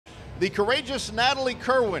The courageous Natalie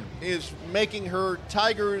Kerwin is making her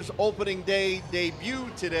Tigers opening day debut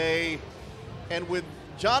today. And with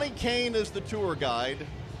Johnny Kane as the tour guide,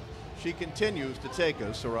 she continues to take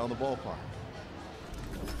us around the ballpark.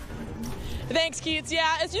 Thanks, Keats.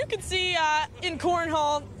 Yeah, as you can see in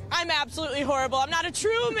cornhole, I'm absolutely horrible. I'm not a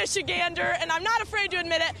true Michigander, and I'm not afraid to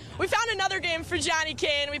admit it. We found another game for Johnny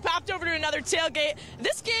Kane. We popped over to another tailgate.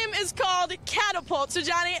 This game is called Catapult. So,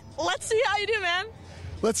 Johnny, let's see how you do, man.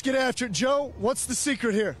 Let's get after it. Joe, what's the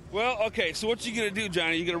secret here? Well, okay, so what you're going to do,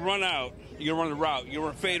 Johnny, you're going to run out. You're going to run the route. You're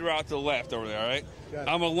going to fade route to the left over there, all right?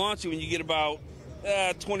 I'm going to launch you when you get about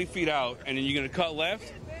 20 feet out, and then you're going to cut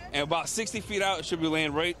left. And about 60 feet out, it should be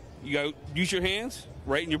laying right. You got to use your hands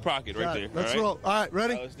right in your pocket right there. Let's roll. All right,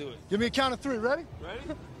 ready? Let's do it. Give me a count of 3. Ready? Ready?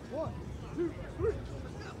 1, 2, 3.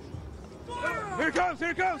 Here it comes,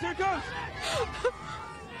 here it comes, here it comes.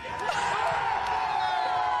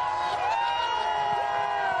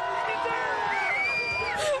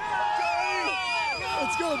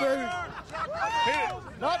 Let's go, baby. Hit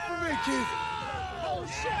it. Not for me, Keith.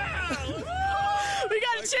 We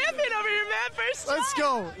got a champion over here, man. First time. Let's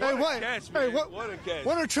go. Hey, What a wait. catch, Hey, man. What a catch.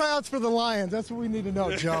 what are tryouts for the Lions? That's what we need to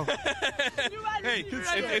know, Joe. Hey,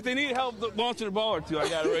 if they need help launching the ball or two, I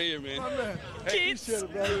got it right here, man. My man. Hey, Keats. Appreciate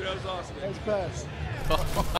it, brother. Dude, that was awesome. Nice pass.